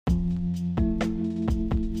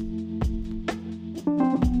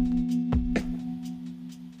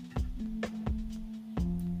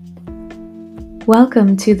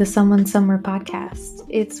Welcome to the Someone Somewhere podcast.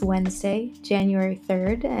 It's Wednesday, January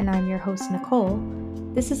 3rd, and I'm your host, Nicole.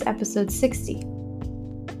 This is episode 60.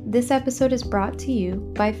 This episode is brought to you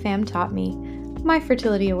by Fam Taught Me, my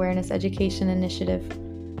fertility awareness education initiative.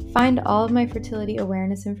 Find all of my fertility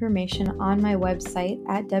awareness information on my website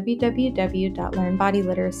at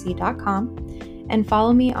www.learnbodyliteracy.com and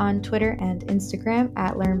follow me on Twitter and Instagram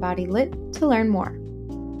at LearnBodyLit to learn more.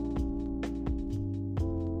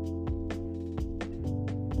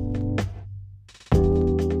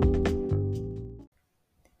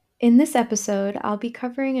 In this episode, I'll be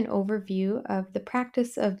covering an overview of the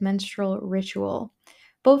practice of menstrual ritual,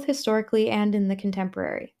 both historically and in the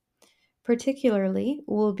contemporary. Particularly,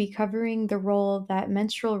 we'll be covering the role that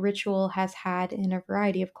menstrual ritual has had in a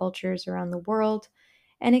variety of cultures around the world,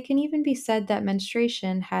 and it can even be said that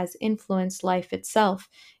menstruation has influenced life itself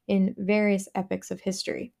in various epochs of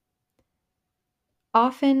history.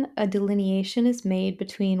 Often, a delineation is made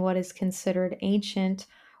between what is considered ancient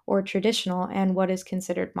or traditional and what is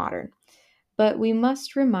considered modern. But we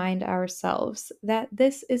must remind ourselves that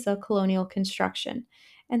this is a colonial construction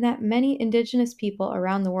and that many indigenous people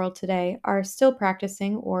around the world today are still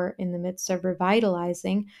practicing or in the midst of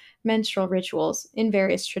revitalizing menstrual rituals in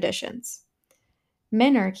various traditions.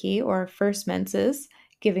 Menarche, or first menses,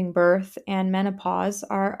 giving birth, and menopause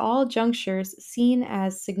are all junctures seen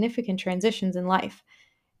as significant transitions in life,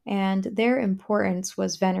 and their importance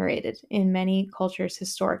was venerated in many cultures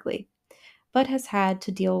historically, but has had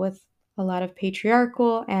to deal with a lot of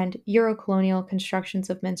patriarchal and Eurocolonial constructions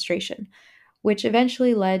of menstruation, which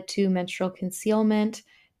eventually led to menstrual concealment,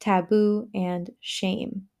 taboo, and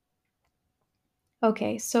shame.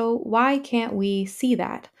 Okay, so why can't we see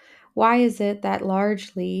that? Why is it that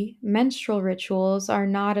largely menstrual rituals are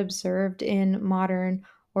not observed in modern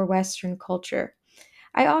or Western culture?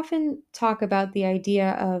 I often talk about the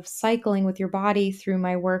idea of cycling with your body through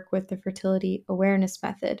my work with the fertility awareness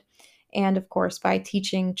method, and of course, by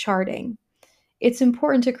teaching charting. It's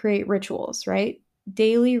important to create rituals, right?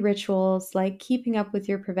 Daily rituals like keeping up with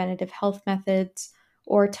your preventative health methods,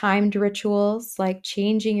 or timed rituals like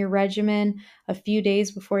changing your regimen a few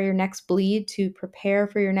days before your next bleed to prepare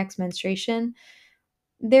for your next menstruation.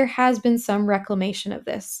 There has been some reclamation of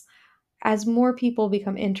this as more people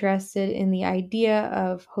become interested in the idea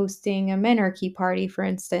of hosting a menarche party, for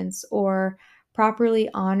instance, or properly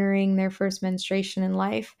honoring their first menstruation in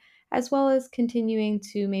life, as well as continuing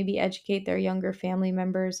to maybe educate their younger family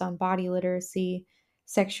members on body literacy,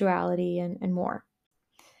 sexuality, and more.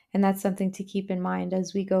 And that's something to keep in mind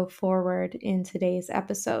as we go forward in today's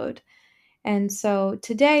episode. And so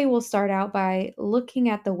today we'll start out by looking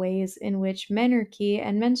at the ways in which menarche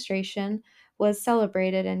and menstruation was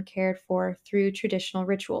celebrated and cared for through traditional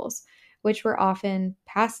rituals, which were often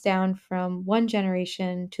passed down from one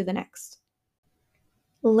generation to the next.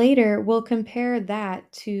 Later, we'll compare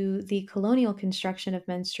that to the colonial construction of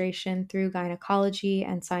menstruation through gynecology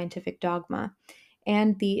and scientific dogma,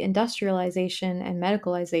 and the industrialization and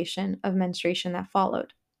medicalization of menstruation that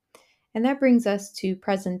followed. And that brings us to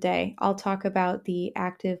present day. I'll talk about the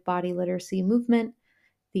active body literacy movement,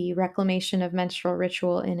 the reclamation of menstrual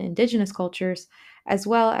ritual in indigenous cultures, as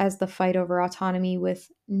well as the fight over autonomy with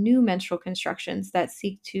new menstrual constructions that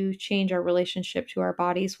seek to change our relationship to our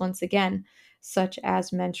bodies once again, such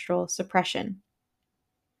as menstrual suppression.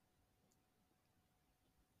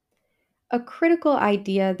 A critical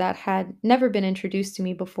idea that had never been introduced to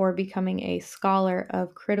me before becoming a scholar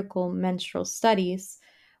of critical menstrual studies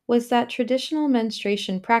was that traditional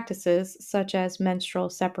menstruation practices, such as menstrual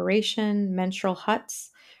separation, menstrual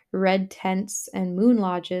huts, red tents, and moon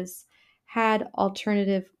lodges, had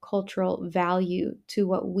alternative cultural value to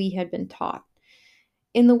what we had been taught.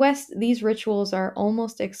 In the West, these rituals are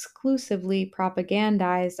almost exclusively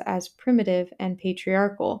propagandized as primitive and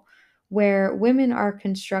patriarchal, where women are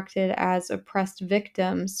constructed as oppressed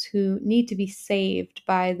victims who need to be saved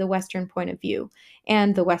by the Western point of view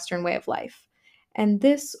and the Western way of life. And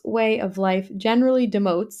this way of life generally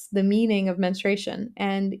demotes the meaning of menstruation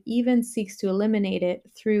and even seeks to eliminate it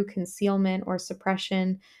through concealment or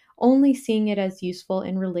suppression, only seeing it as useful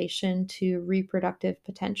in relation to reproductive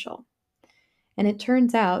potential. And it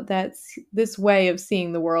turns out that this way of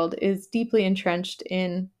seeing the world is deeply entrenched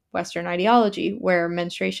in Western ideology, where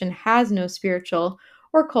menstruation has no spiritual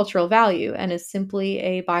or cultural value and is simply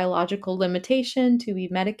a biological limitation to be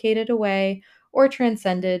medicated away or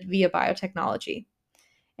transcended via biotechnology.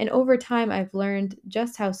 And over time, I've learned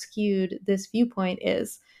just how skewed this viewpoint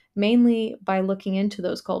is, mainly by looking into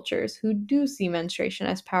those cultures who do see menstruation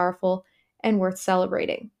as powerful and worth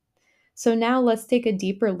celebrating. So now let's take a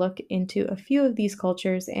deeper look into a few of these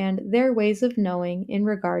cultures and their ways of knowing in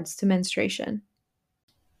regards to menstruation.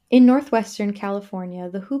 In northwestern California,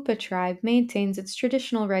 the Hoopa tribe maintains its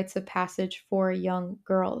traditional rites of passage for young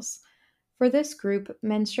girls. For this group,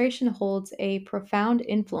 menstruation holds a profound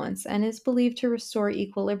influence and is believed to restore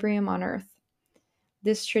equilibrium on Earth.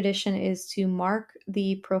 This tradition is to mark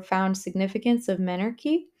the profound significance of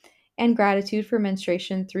menarche and gratitude for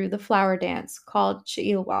menstruation through the flower dance called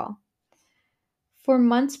Chi'ilwal. For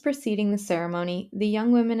months preceding the ceremony, the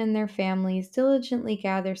young women and their families diligently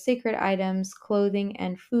gather sacred items, clothing,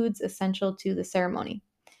 and foods essential to the ceremony.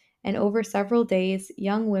 And over several days,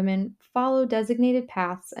 young women follow designated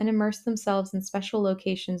paths and immerse themselves in special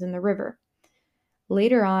locations in the river.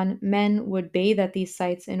 Later on, men would bathe at these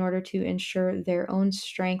sites in order to ensure their own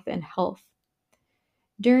strength and health.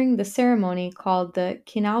 During the ceremony called the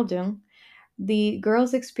Kinaldung, the girl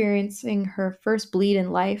experiencing her first bleed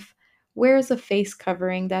in life wears a face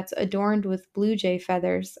covering that's adorned with blue jay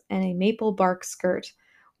feathers and a maple bark skirt,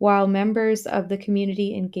 while members of the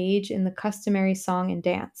community engage in the customary song and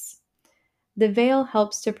dance. The veil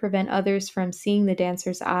helps to prevent others from seeing the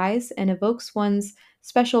dancer's eyes and evokes one's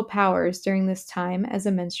special powers during this time as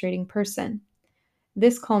a menstruating person.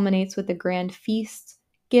 This culminates with a grand feast,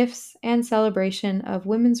 gifts, and celebration of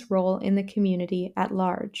women's role in the community at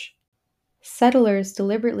large. Settlers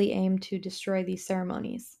deliberately aimed to destroy these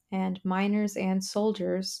ceremonies, and miners and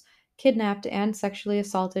soldiers kidnapped and sexually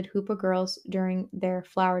assaulted Hoopa girls during their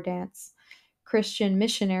flower dance. Christian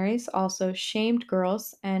missionaries also shamed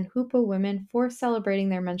girls and Hoopa women for celebrating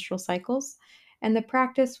their menstrual cycles, and the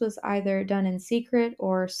practice was either done in secret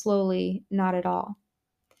or slowly not at all.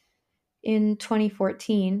 In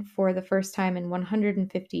 2014, for the first time in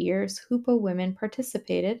 150 years, Hoopa women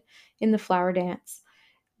participated in the flower dance.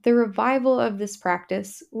 The revival of this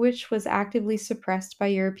practice, which was actively suppressed by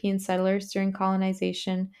European settlers during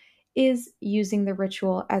colonization, is using the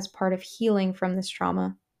ritual as part of healing from this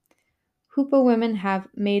trauma. Hoopa women have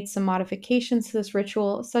made some modifications to this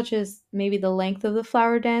ritual, such as maybe the length of the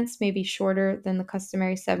flower dance may be shorter than the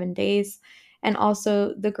customary 7 days, and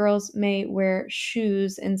also the girls may wear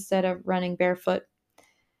shoes instead of running barefoot.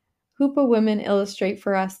 Hoopa women illustrate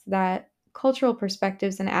for us that cultural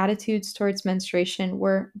perspectives and attitudes towards menstruation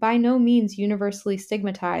were by no means universally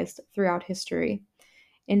stigmatized throughout history.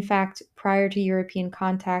 In fact, prior to European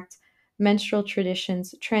contact, menstrual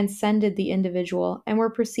traditions transcended the individual and were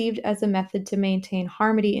perceived as a method to maintain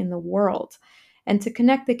harmony in the world and to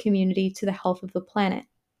connect the community to the health of the planet.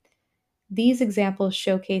 These examples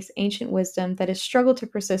showcase ancient wisdom that has struggled to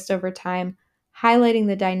persist over time, highlighting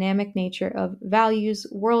the dynamic nature of values,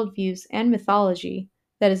 worldviews, and mythology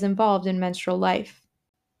that is involved in menstrual life.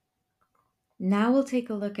 Now we'll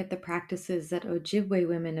take a look at the practices that Ojibwe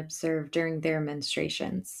women observe during their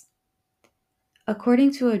menstruations.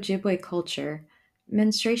 According to Ojibwe culture,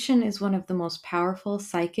 menstruation is one of the most powerful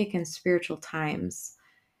psychic and spiritual times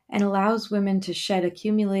and allows women to shed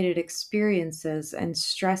accumulated experiences and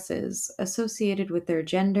stresses associated with their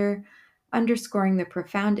gender, underscoring the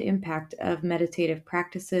profound impact of meditative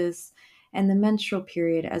practices and the menstrual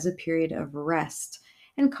period as a period of rest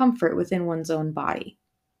and comfort within one's own body.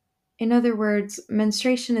 In other words,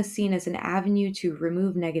 menstruation is seen as an avenue to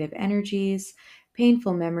remove negative energies,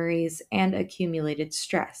 painful memories, and accumulated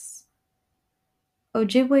stress.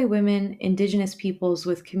 Ojibwe women, indigenous peoples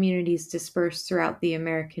with communities dispersed throughout the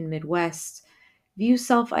American Midwest, view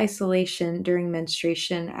self isolation during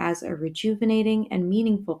menstruation as a rejuvenating and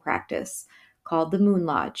meaningful practice called the Moon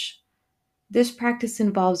Lodge. This practice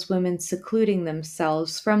involves women secluding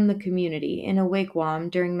themselves from the community in a wigwam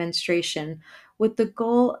during menstruation with the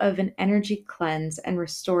goal of an energy cleanse and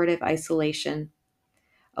restorative isolation.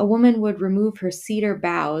 A woman would remove her cedar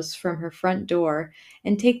boughs from her front door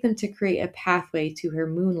and take them to create a pathway to her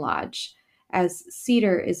moon lodge, as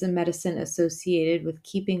cedar is a medicine associated with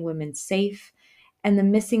keeping women safe, and the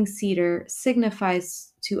missing cedar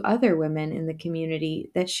signifies to other women in the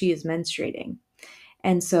community that she is menstruating.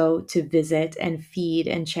 And so to visit and feed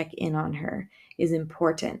and check in on her is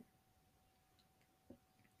important.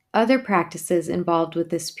 Other practices involved with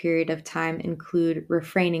this period of time include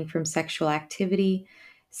refraining from sexual activity,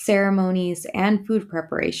 ceremonies, and food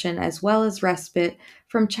preparation, as well as respite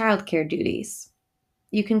from childcare duties.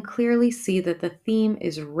 You can clearly see that the theme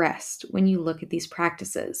is rest when you look at these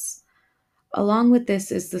practices. Along with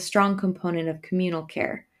this is the strong component of communal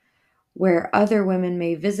care, where other women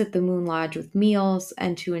may visit the Moon Lodge with meals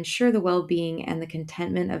and to ensure the well being and the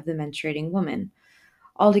contentment of the menstruating woman.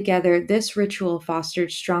 Altogether, this ritual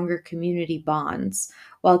fostered stronger community bonds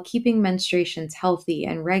while keeping menstruations healthy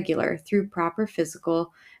and regular through proper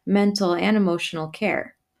physical, mental, and emotional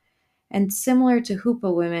care. And similar to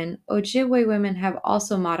Hoopa women, Ojibwe women have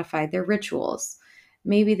also modified their rituals.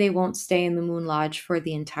 Maybe they won't stay in the Moon Lodge for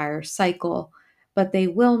the entire cycle, but they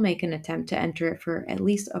will make an attempt to enter it for at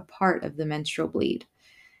least a part of the menstrual bleed.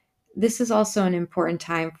 This is also an important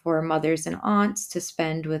time for mothers and aunts to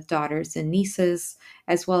spend with daughters and nieces,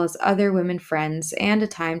 as well as other women friends, and a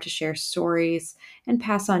time to share stories and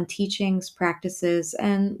pass on teachings, practices,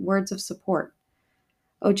 and words of support.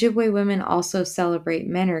 Ojibwe women also celebrate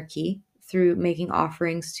menarche through making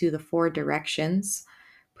offerings to the four directions,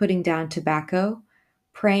 putting down tobacco,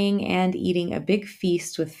 praying, and eating a big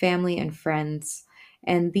feast with family and friends.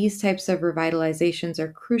 And these types of revitalizations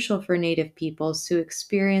are crucial for Native peoples who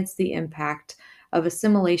experience the impact of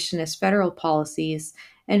assimilationist federal policies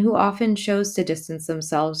and who often chose to distance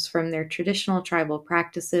themselves from their traditional tribal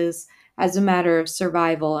practices as a matter of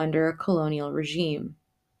survival under a colonial regime.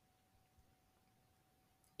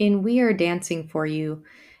 In We Are Dancing for You,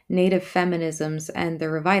 Native feminisms and the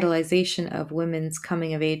revitalization of women's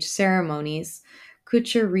coming of age ceremonies,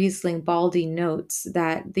 Kutcher Riesling Baldy notes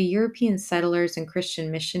that the European settlers and Christian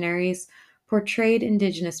missionaries portrayed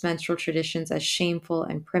indigenous menstrual traditions as shameful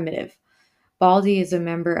and primitive. Baldy is a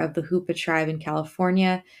member of the Hoopa tribe in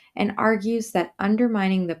California and argues that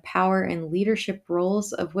undermining the power and leadership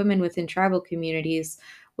roles of women within tribal communities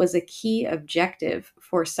was a key objective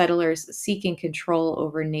for settlers seeking control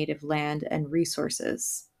over native land and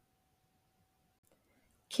resources.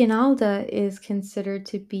 Kinalda is considered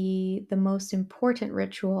to be the most important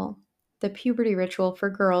ritual, the puberty ritual for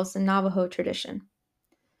girls in Navajo tradition.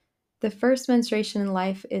 The first menstruation in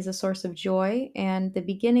life is a source of joy and the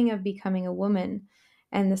beginning of becoming a woman,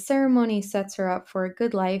 and the ceremony sets her up for a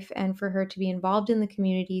good life and for her to be involved in the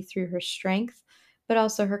community through her strength, but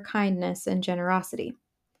also her kindness and generosity.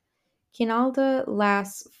 Kinalda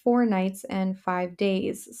lasts 4 nights and 5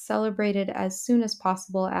 days, celebrated as soon as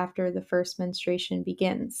possible after the first menstruation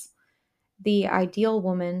begins. The ideal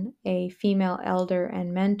woman, a female elder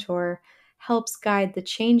and mentor, helps guide the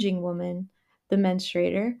changing woman, the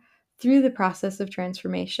menstruator, through the process of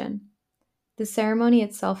transformation. The ceremony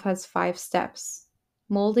itself has 5 steps: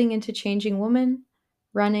 molding into changing woman,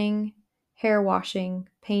 running, hair washing,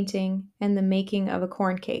 painting, and the making of a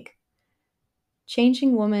corn cake.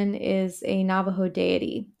 Changing Woman is a Navajo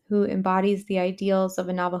deity who embodies the ideals of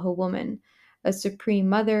a Navajo woman, a supreme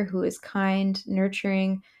mother who is kind,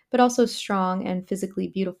 nurturing, but also strong and physically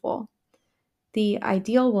beautiful. The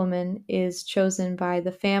ideal woman is chosen by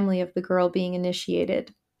the family of the girl being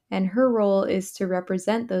initiated, and her role is to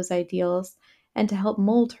represent those ideals and to help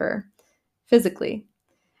mold her physically.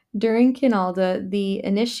 During Kinalda, the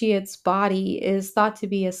initiate's body is thought to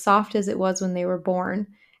be as soft as it was when they were born,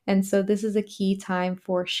 and so this is a key time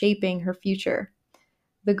for shaping her future.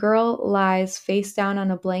 The girl lies face down on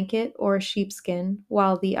a blanket or a sheepskin,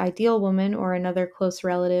 while the ideal woman or another close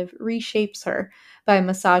relative reshapes her by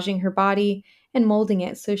massaging her body and molding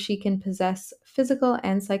it so she can possess physical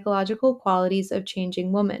and psychological qualities of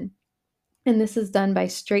changing woman. And this is done by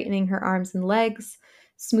straightening her arms and legs,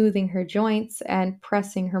 smoothing her joints, and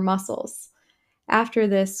pressing her muscles. After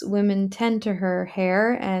this, women tend to her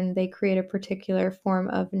hair and they create a particular form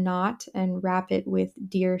of knot and wrap it with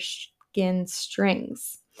deer skin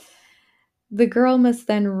strings. The girl must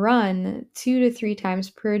then run 2 to 3 times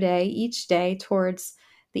per day each day towards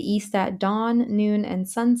the east at dawn, noon, and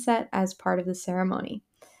sunset as part of the ceremony.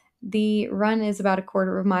 The run is about a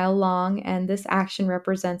quarter of a mile long, and this action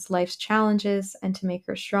represents life's challenges and to make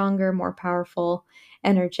her stronger, more powerful,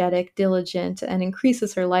 energetic, diligent, and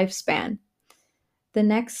increases her lifespan. The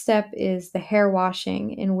next step is the hair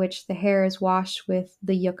washing, in which the hair is washed with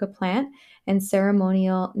the yucca plant and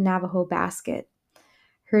ceremonial Navajo basket.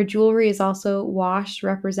 Her jewelry is also washed,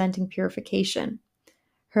 representing purification.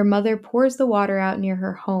 Her mother pours the water out near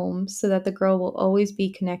her home so that the girl will always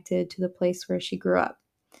be connected to the place where she grew up.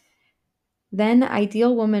 Then,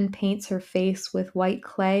 Ideal Woman paints her face with white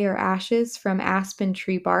clay or ashes from aspen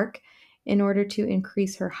tree bark in order to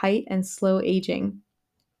increase her height and slow aging.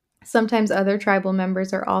 Sometimes other tribal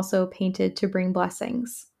members are also painted to bring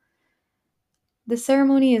blessings. The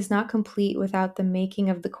ceremony is not complete without the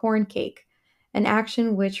making of the corn cake, an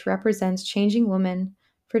action which represents changing woman,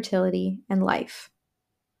 fertility, and life.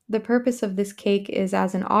 The purpose of this cake is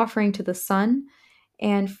as an offering to the sun,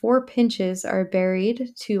 and 4 pinches are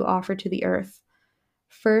buried to offer to the earth.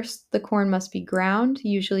 First, the corn must be ground,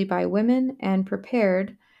 usually by women, and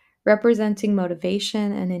prepared, representing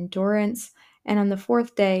motivation and endurance, and on the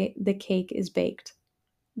fourth day, the cake is baked.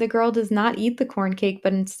 The girl does not eat the corn cake,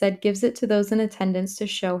 but instead gives it to those in attendance to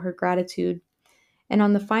show her gratitude. And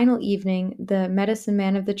on the final evening, the medicine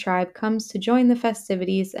man of the tribe comes to join the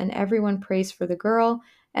festivities, and everyone prays for the girl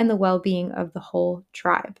and the well being of the whole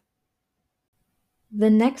tribe. The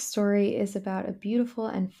next story is about a beautiful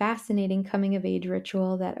and fascinating coming of age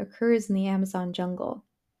ritual that occurs in the Amazon jungle.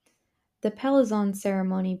 The Pelazon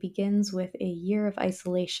ceremony begins with a year of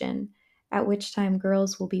isolation, at which time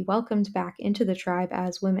girls will be welcomed back into the tribe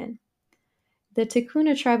as women. The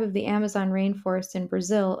Ticuna tribe of the Amazon rainforest in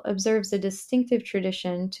Brazil observes a distinctive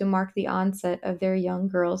tradition to mark the onset of their young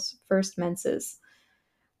girl's first menses.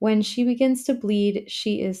 When she begins to bleed,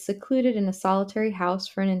 she is secluded in a solitary house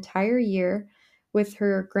for an entire year with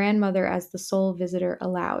her grandmother as the sole visitor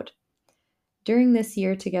allowed. During this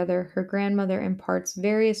year together, her grandmother imparts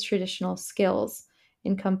various traditional skills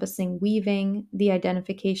encompassing weaving, the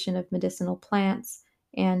identification of medicinal plants,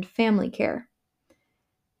 and family care.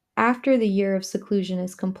 After the year of seclusion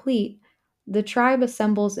is complete, the tribe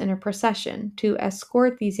assembles in a procession to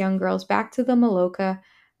escort these young girls back to the Maloka,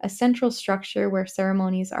 a central structure where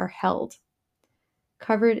ceremonies are held.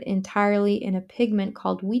 Covered entirely in a pigment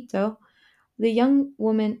called huito, the young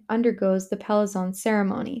woman undergoes the Pelazon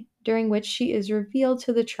ceremony, during which she is revealed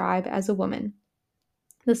to the tribe as a woman.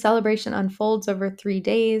 The celebration unfolds over 3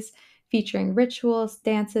 days, featuring rituals,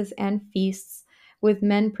 dances, and feasts, with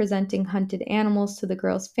men presenting hunted animals to the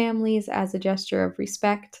girls' families as a gesture of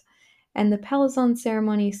respect. And the Pelazon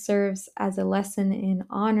ceremony serves as a lesson in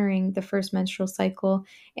honoring the first menstrual cycle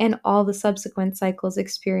and all the subsequent cycles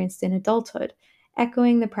experienced in adulthood,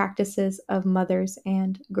 echoing the practices of mothers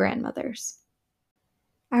and grandmothers.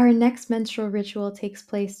 Our next menstrual ritual takes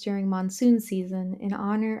place during monsoon season in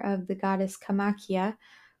honor of the goddess Kamakia,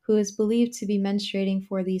 who is believed to be menstruating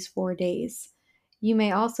for these 4 days. You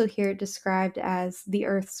may also hear it described as the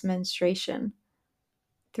Earth's menstruation.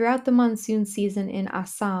 Throughout the monsoon season in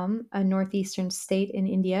Assam, a northeastern state in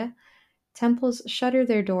India, temples shutter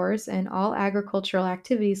their doors and all agricultural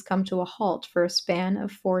activities come to a halt for a span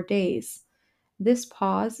of 4 days. This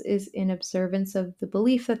pause is in observance of the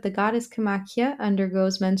belief that the goddess Kamakya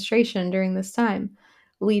undergoes menstruation during this time,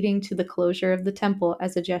 leading to the closure of the temple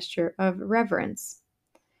as a gesture of reverence.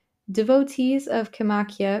 Devotees of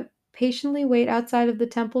Kamakya patiently wait outside of the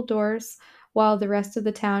temple doors while the rest of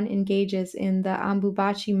the town engages in the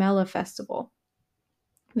Ambubachi Mela festival.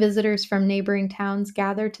 Visitors from neighboring towns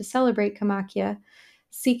gather to celebrate Kamakya,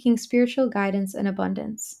 seeking spiritual guidance and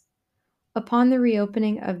abundance. Upon the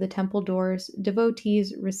reopening of the temple doors,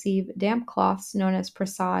 devotees receive damp cloths known as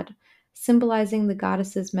prasad, symbolizing the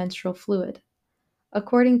goddess's menstrual fluid.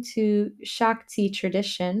 According to Shakti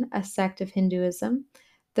tradition, a sect of Hinduism,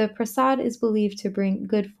 the prasad is believed to bring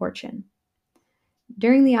good fortune.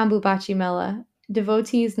 During the Ambubachi Mela,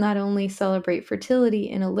 devotees not only celebrate fertility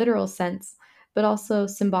in a literal sense, but also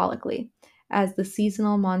symbolically, as the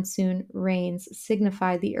seasonal monsoon rains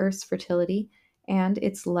signify the earth's fertility and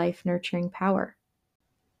its life nurturing power.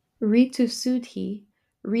 Ritu Sudhi,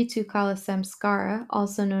 Ritu Kala Samskara,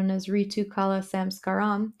 also known as Ritu Kala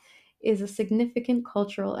Samskaram, is a significant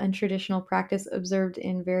cultural and traditional practice observed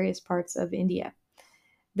in various parts of India.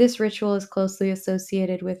 This ritual is closely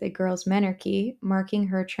associated with a girl's menarche, marking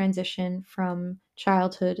her transition from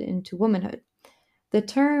childhood into womanhood. The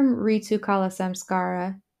term Ritu Kala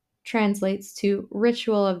Samskara translates to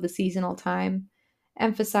ritual of the seasonal time,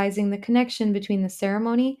 emphasizing the connection between the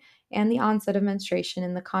ceremony and the onset of menstruation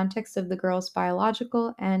in the context of the girl's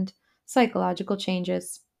biological and psychological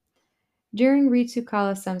changes. During Ritu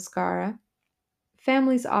Kala Samskara,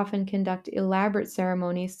 families often conduct elaborate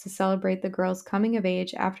ceremonies to celebrate the girl's coming of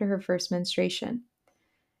age after her first menstruation.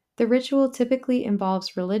 The ritual typically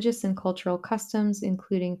involves religious and cultural customs,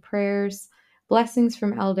 including prayers, blessings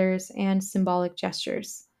from elders, and symbolic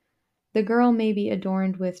gestures. The girl may be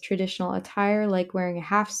adorned with traditional attire like wearing a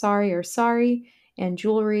half sari or sari and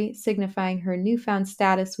jewelry, signifying her newfound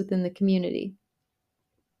status within the community.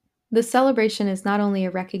 The celebration is not only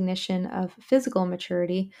a recognition of physical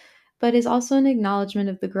maturity, but is also an acknowledgement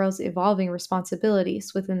of the girl's evolving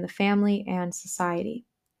responsibilities within the family and society.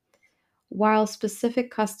 While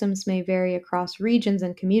specific customs may vary across regions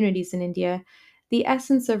and communities in India, the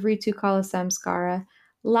essence of Ritu Kala Samskara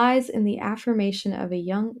lies in the affirmation of a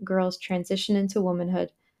young girl's transition into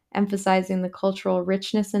womanhood, emphasizing the cultural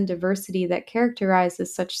richness and diversity that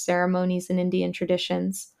characterizes such ceremonies in Indian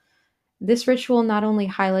traditions. This ritual not only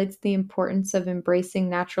highlights the importance of embracing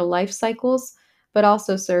natural life cycles, but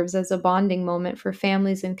also serves as a bonding moment for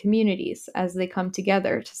families and communities as they come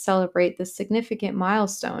together to celebrate this significant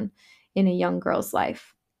milestone in a young girl's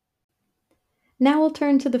life. Now we'll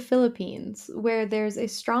turn to the Philippines, where there's a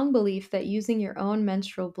strong belief that using your own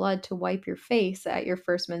menstrual blood to wipe your face at your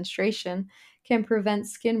first menstruation can prevent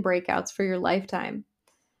skin breakouts for your lifetime.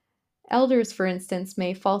 Elders, for instance,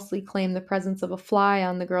 may falsely claim the presence of a fly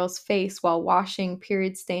on the girl's face while washing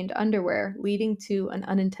period stained underwear, leading to an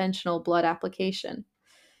unintentional blood application.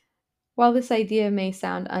 While this idea may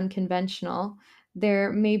sound unconventional,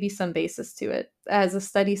 there may be some basis to it, as a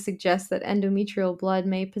study suggests that endometrial blood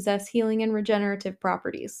may possess healing and regenerative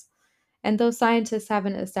properties. And though scientists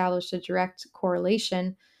haven't established a direct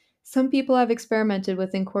correlation, some people have experimented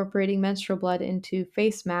with incorporating menstrual blood into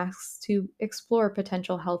face masks to explore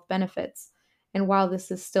potential health benefits. And while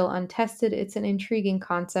this is still untested, it's an intriguing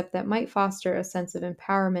concept that might foster a sense of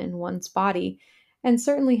empowerment in one's body and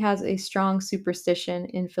certainly has a strong superstition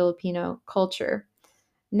in Filipino culture.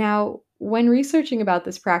 Now, when researching about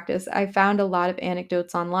this practice, I found a lot of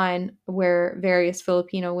anecdotes online where various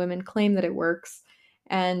Filipino women claim that it works,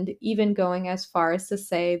 and even going as far as to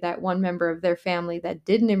say that one member of their family that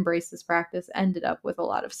didn't embrace this practice ended up with a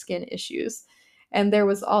lot of skin issues. And there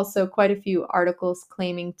was also quite a few articles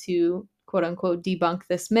claiming to quote unquote debunk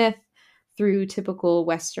this myth through typical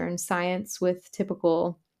Western science, with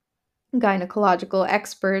typical gynecological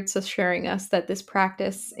experts assuring us that this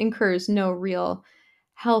practice incurs no real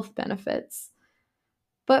health benefits.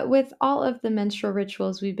 But with all of the menstrual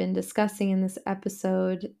rituals we've been discussing in this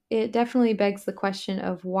episode, it definitely begs the question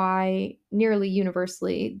of why, nearly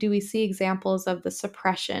universally, do we see examples of the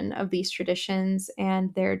suppression of these traditions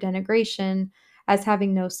and their denigration as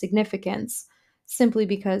having no significance, simply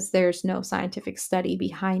because there's no scientific study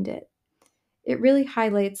behind it. It really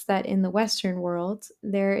highlights that in the Western world,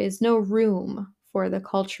 there is no room for the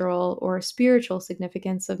cultural or spiritual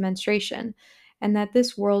significance of menstruation, and that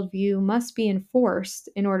this worldview must be enforced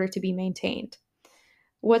in order to be maintained.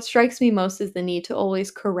 What strikes me most is the need to always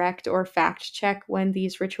correct or fact check when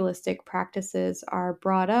these ritualistic practices are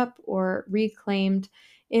brought up or reclaimed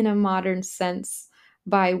in a modern sense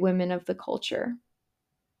by women of the culture.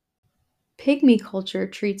 Pygmy culture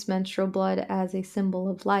treats menstrual blood as a symbol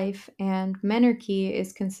of life, and menarche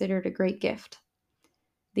is considered a great gift.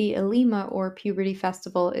 The Elima or puberty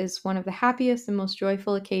festival is one of the happiest and most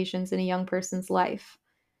joyful occasions in a young person's life.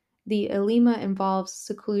 The Elima involves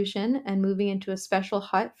seclusion and moving into a special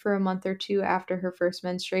hut for a month or two after her first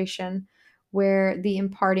menstruation, where the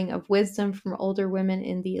imparting of wisdom from older women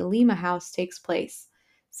in the Elima house takes place,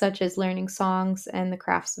 such as learning songs and the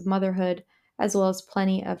crafts of motherhood, as well as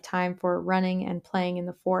plenty of time for running and playing in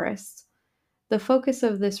the forest. The focus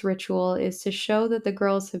of this ritual is to show that the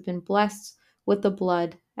girls have been blessed with the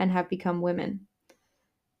blood and have become women.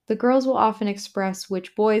 The girls will often express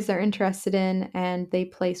which boys they're interested in, and they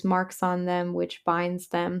place marks on them, which binds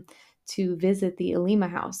them to visit the Elima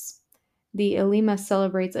house. The Elima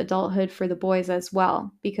celebrates adulthood for the boys as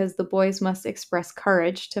well, because the boys must express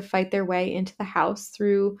courage to fight their way into the house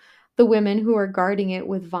through the women who are guarding it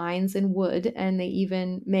with vines and wood, and they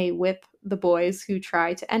even may whip the boys who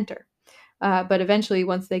try to enter. But eventually,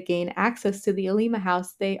 once they gain access to the Alima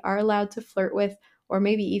house, they are allowed to flirt with or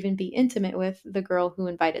maybe even be intimate with the girl who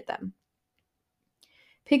invited them.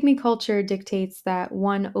 Pygmy culture dictates that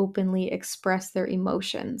one openly express their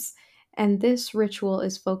emotions, and this ritual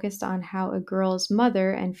is focused on how a girl's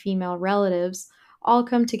mother and female relatives all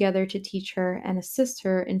come together to teach her and assist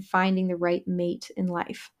her in finding the right mate in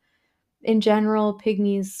life. In general,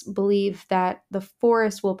 pygmies believe that the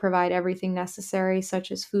forest will provide everything necessary,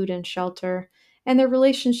 such as food and shelter, and their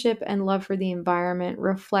relationship and love for the environment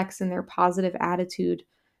reflects in their positive attitude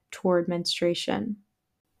toward menstruation.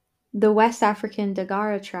 The West African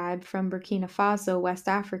Dagara tribe from Burkina Faso, West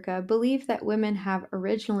Africa, believe that women have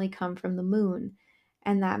originally come from the moon,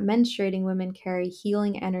 and that menstruating women carry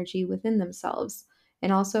healing energy within themselves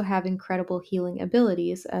and also have incredible healing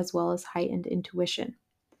abilities as well as heightened intuition.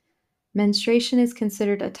 Menstruation is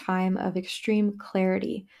considered a time of extreme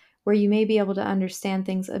clarity, where you may be able to understand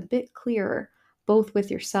things a bit clearer, both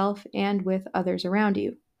with yourself and with others around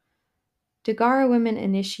you. Dagara women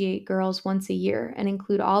initiate girls once a year and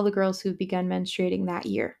include all the girls who've begun menstruating that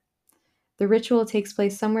year. The ritual takes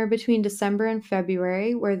place somewhere between December and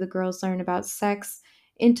February, where the girls learn about sex,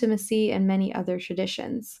 intimacy, and many other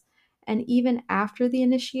traditions. And even after the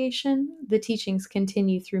initiation, the teachings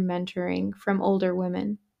continue through mentoring from older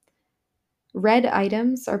women. Red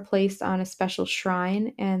items are placed on a special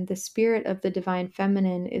shrine, and the spirit of the divine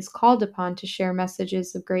feminine is called upon to share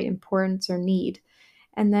messages of great importance or need.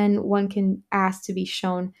 And then one can ask to be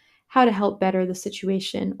shown how to help better the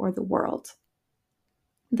situation or the world.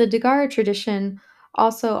 The Dagara tradition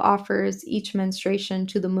also offers each menstruation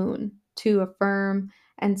to the moon to affirm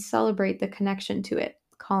and celebrate the connection to it,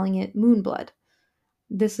 calling it moon blood.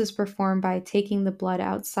 This is performed by taking the blood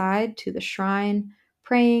outside to the shrine,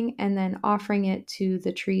 praying, and then offering it to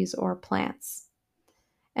the trees or plants.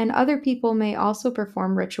 And other people may also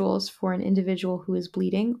perform rituals for an individual who is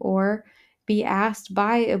bleeding or be asked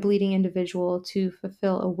by a bleeding individual to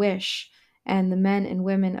fulfill a wish, and the men and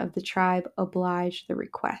women of the tribe oblige the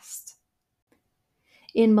request.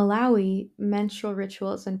 In Malawi, menstrual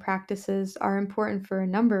rituals and practices are important for a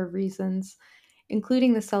number of reasons,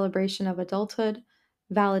 including the celebration of adulthood,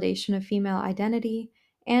 validation of female identity,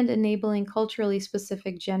 and enabling culturally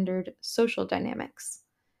specific gendered social dynamics.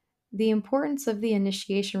 The importance of the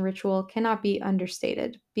initiation ritual cannot be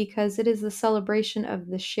understated because it is the celebration of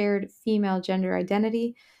the shared female gender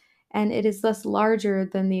identity, and it is thus larger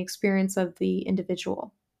than the experience of the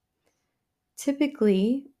individual.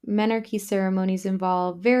 Typically, menarche ceremonies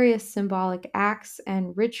involve various symbolic acts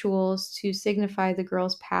and rituals to signify the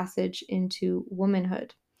girl's passage into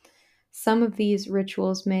womanhood. Some of these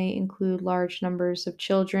rituals may include large numbers of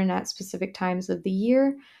children at specific times of the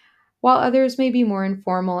year, while others may be more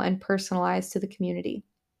informal and personalized to the community.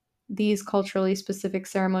 These culturally specific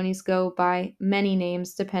ceremonies go by many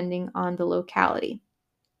names depending on the locality.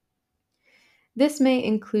 This may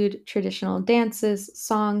include traditional dances,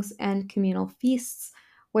 songs, and communal feasts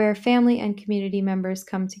where family and community members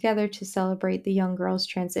come together to celebrate the young girl's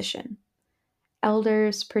transition.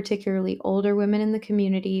 Elders, particularly older women in the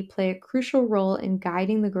community, play a crucial role in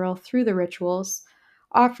guiding the girl through the rituals,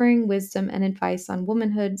 offering wisdom and advice on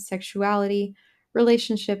womanhood, sexuality,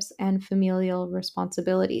 relationships, and familial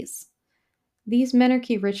responsibilities. These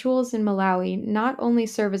menarche rituals in Malawi not only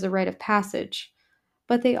serve as a rite of passage,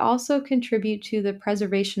 but they also contribute to the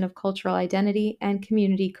preservation of cultural identity and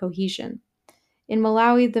community cohesion. In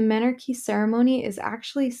Malawi, the menarche ceremony is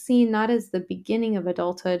actually seen not as the beginning of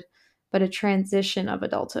adulthood, but a transition of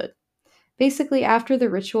adulthood. Basically, after the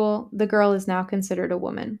ritual, the girl is now considered a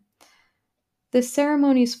woman. The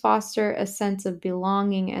ceremonies foster a sense of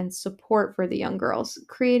belonging and support for the young girls,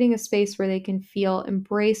 creating a space where they can feel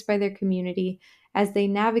embraced by their community as they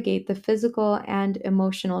navigate the physical and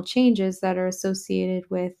emotional changes that are associated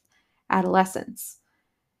with adolescence.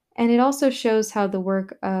 And it also shows how the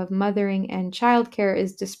work of mothering and childcare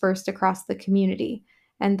is dispersed across the community,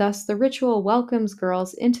 and thus the ritual welcomes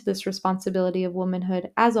girls into this responsibility of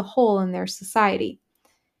womanhood as a whole in their society.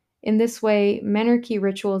 In this way, menarche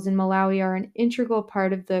rituals in Malawi are an integral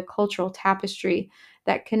part of the cultural tapestry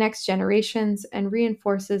that connects generations and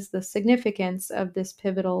reinforces the significance of this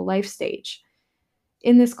pivotal life stage.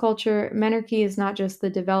 In this culture, menarche is not just the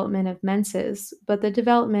development of menses, but the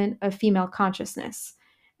development of female consciousness.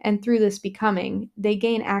 And through this becoming, they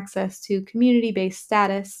gain access to community based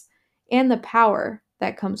status and the power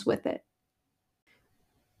that comes with it.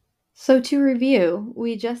 So, to review,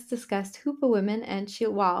 we just discussed Hoopa women and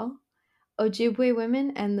Chilwal, Ojibwe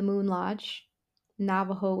women and the Moon Lodge,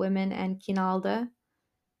 Navajo women and Kinalda,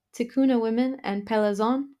 Tikuna women and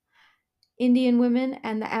Pelazon, Indian women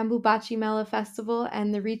and the Ambubachi Mela Festival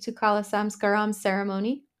and the Ritu Kala Samskaram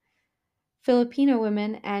ceremony, Filipino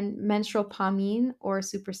women and menstrual pamin or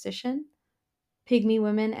superstition, Pygmy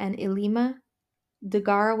women and Ilima,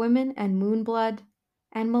 Dagara women and moon blood,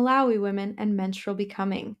 and Malawi women and menstrual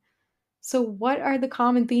becoming. So, what are the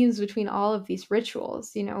common themes between all of these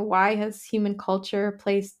rituals? Why has human culture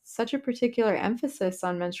placed such a particular emphasis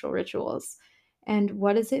on menstrual rituals? And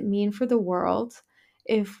what does it mean for the world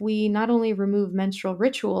if we not only remove menstrual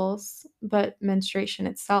rituals, but menstruation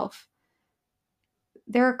itself?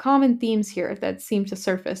 There are common themes here that seem to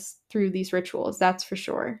surface through these rituals, that's for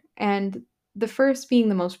sure. And the first being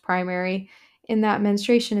the most primary, in that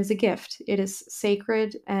menstruation is a gift, it is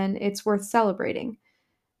sacred, and it's worth celebrating.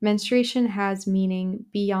 Menstruation has meaning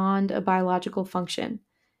beyond a biological function.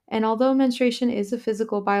 And although menstruation is a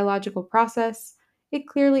physical biological process, it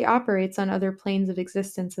clearly operates on other planes of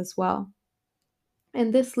existence as well.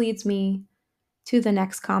 And this leads me to the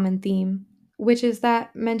next common theme, which is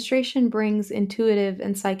that menstruation brings intuitive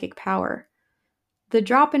and psychic power. The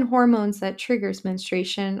drop in hormones that triggers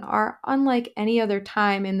menstruation are unlike any other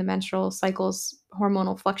time in the menstrual cycle's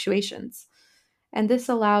hormonal fluctuations, and this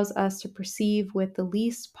allows us to perceive with the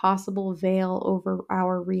least possible veil over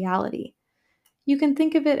our reality. You can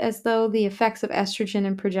think of it as though the effects of estrogen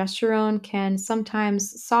and progesterone can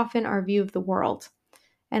sometimes soften our view of the world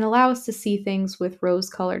and allow us to see things with rose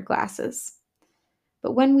colored glasses.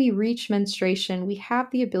 But when we reach menstruation, we have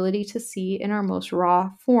the ability to see in our most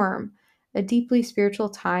raw form, a deeply spiritual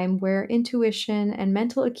time where intuition and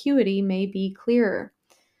mental acuity may be clearer.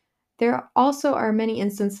 There also are many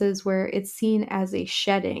instances where it's seen as a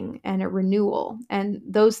shedding and a renewal, and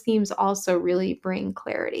those themes also really bring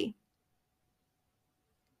clarity.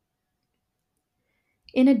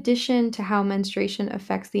 In addition to how menstruation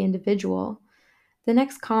affects the individual, The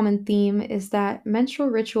next common theme is that menstrual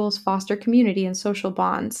rituals foster community and social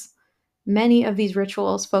bonds. Many of these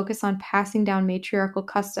rituals focus on passing down matriarchal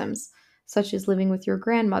customs, such as living with your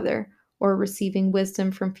grandmother or receiving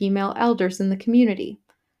wisdom from female elders in the community.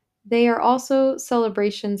 They are also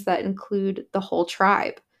celebrations that include the whole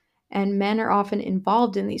tribe, and men are often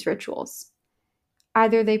involved in these rituals.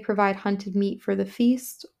 Either they provide hunted meat for the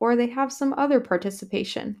feast, or they have some other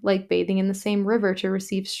participation, like bathing in the same river to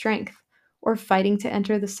receive strength, or fighting to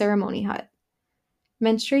enter the ceremony hut.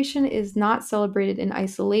 Menstruation is not celebrated in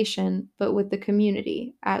isolation, but with the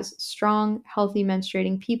community, as strong, healthy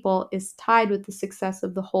menstruating people is tied with the success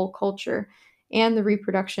of the whole culture and the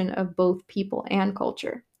reproduction of both people and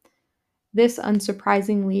culture. This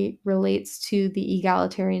unsurprisingly relates to the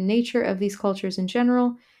egalitarian nature of these cultures in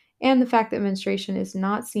general, and the fact that menstruation is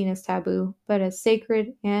not seen as taboo, but as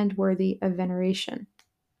sacred and worthy of veneration.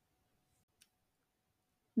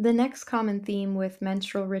 The next common theme with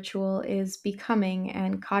menstrual ritual is becoming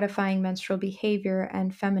and codifying menstrual behavior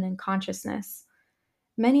and feminine consciousness.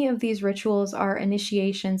 Many of these rituals are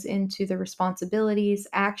initiations into the responsibilities,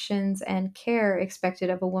 actions, and care expected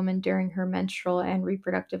of a woman during her menstrual and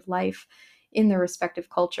reproductive life in their respective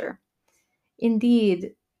culture.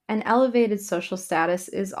 Indeed, an elevated social status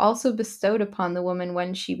is also bestowed upon the woman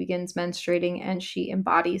when she begins menstruating and she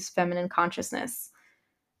embodies feminine consciousness.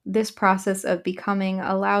 This process of becoming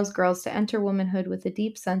allows girls to enter womanhood with a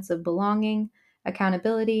deep sense of belonging,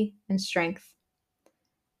 accountability, and strength.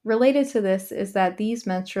 Related to this is that these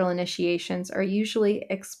menstrual initiations are usually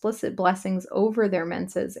explicit blessings over their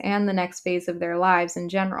menses and the next phase of their lives in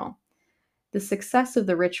general. The success of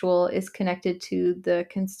the ritual is connected to the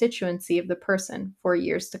constituency of the person for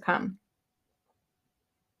years to come.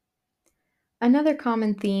 Another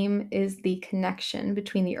common theme is the connection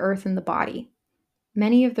between the earth and the body.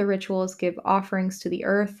 Many of the rituals give offerings to the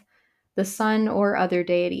earth, the sun, or other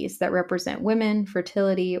deities that represent women,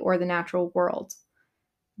 fertility, or the natural world.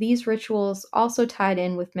 These rituals also tied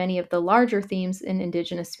in with many of the larger themes in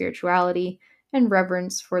indigenous spirituality and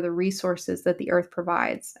reverence for the resources that the earth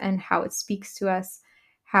provides and how it speaks to us,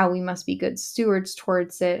 how we must be good stewards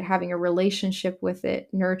towards it, having a relationship with it,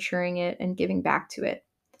 nurturing it, and giving back to it.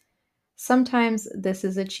 Sometimes this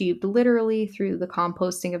is achieved literally through the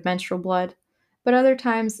composting of menstrual blood, but other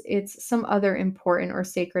times it's some other important or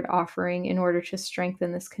sacred offering in order to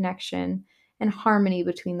strengthen this connection and harmony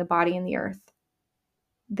between the body and the earth.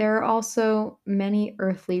 There are also many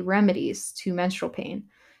earthly remedies to menstrual pain,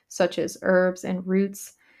 such as herbs and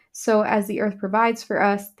roots. So, as the earth provides for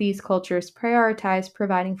us, these cultures prioritize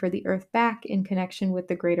providing for the earth back in connection with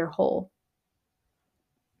the greater whole.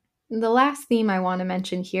 The last theme I want to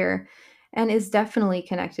mention here, and is definitely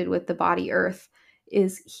connected with the body earth,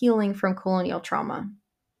 is healing from colonial trauma.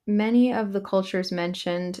 Many of the cultures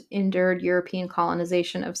mentioned endured European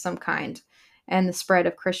colonization of some kind and the spread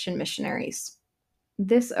of Christian missionaries.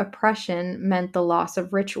 This oppression meant the loss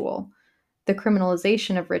of ritual, the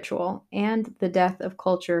criminalization of ritual, and the death of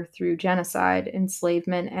culture through genocide,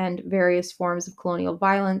 enslavement, and various forms of colonial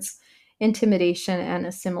violence, intimidation, and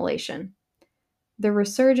assimilation. The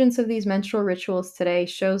resurgence of these menstrual rituals today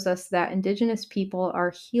shows us that Indigenous people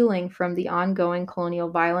are healing from the ongoing colonial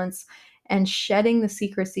violence and shedding the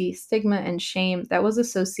secrecy, stigma, and shame that was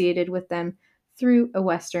associated with them through a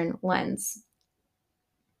Western lens.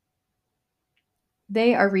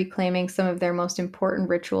 They are reclaiming some of their most important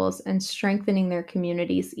rituals and strengthening their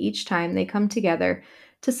communities each time they come together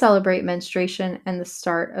to celebrate menstruation and the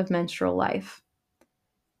start of menstrual life.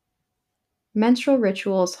 Menstrual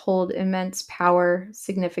rituals hold immense power,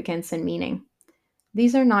 significance, and meaning.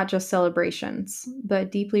 These are not just celebrations,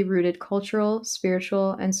 but deeply rooted cultural,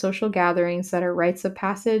 spiritual, and social gatherings that are rites of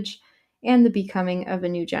passage and the becoming of a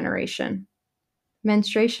new generation.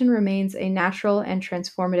 Menstruation remains a natural and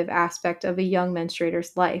transformative aspect of a young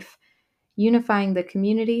menstruator's life, unifying the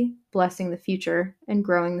community, blessing the future, and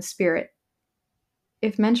growing the spirit.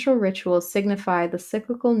 If menstrual rituals signify the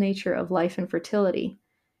cyclical nature of life and fertility,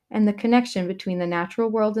 and the connection between the natural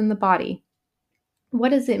world and the body, what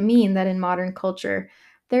does it mean that in modern culture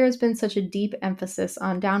there has been such a deep emphasis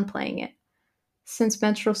on downplaying it? Since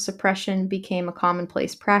menstrual suppression became a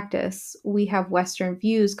commonplace practice, we have Western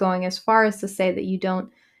views going as far as to say that you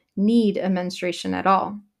don't need a menstruation at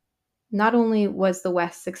all. Not only was the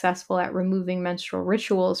West successful at removing menstrual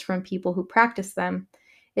rituals from people who practice them,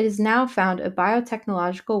 it has now found a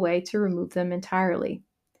biotechnological way to remove them entirely.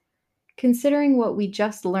 Considering what we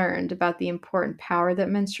just learned about the important power that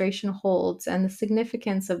menstruation holds and the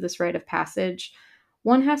significance of this rite of passage,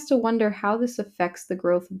 one has to wonder how this affects the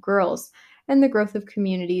growth of girls and the growth of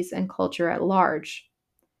communities and culture at large.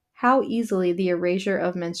 How easily the erasure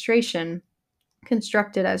of menstruation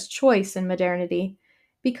constructed as choice in modernity,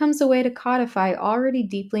 becomes a way to codify already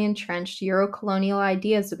deeply entrenched Euro-colonial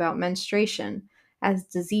ideas about menstruation as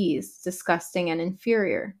disease, disgusting, and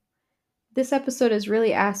inferior. This episode has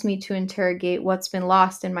really asked me to interrogate what's been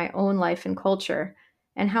lost in my own life and culture,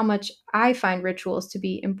 and how much I find rituals to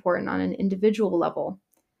be important on an individual level,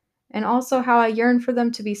 and also how I yearn for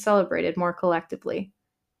them to be celebrated more collectively.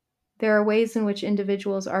 There are ways in which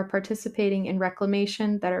individuals are participating in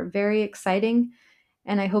reclamation that are very exciting,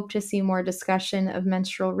 and I hope to see more discussion of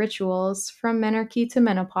menstrual rituals from menarche to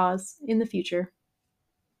menopause in the future.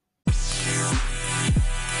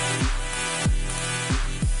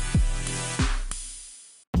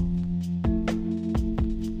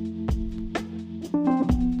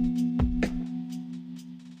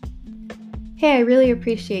 Hey, I really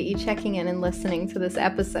appreciate you checking in and listening to this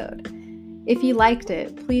episode. If you liked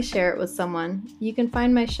it, please share it with someone. You can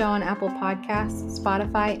find my show on Apple Podcasts,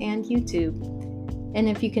 Spotify, and YouTube. And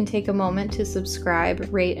if you can take a moment to subscribe,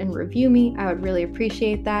 rate, and review me, I would really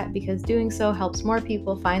appreciate that because doing so helps more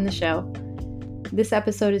people find the show. This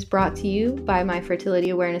episode is brought to you by my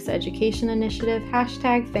Fertility Awareness Education Initiative,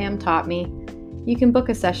 #FamTaughtMe. You can book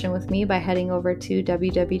a session with me by heading over to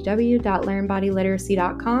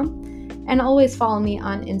www.learnbodyliteracy.com, and always follow me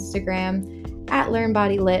on Instagram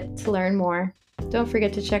 @LearnBodyLit to learn more. Don't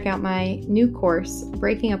forget to check out my new course,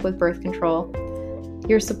 Breaking Up with Birth Control.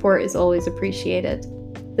 Your support is always appreciated.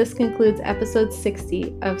 This concludes episode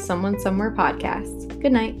 60 of Someone Somewhere podcast.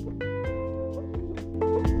 Good night.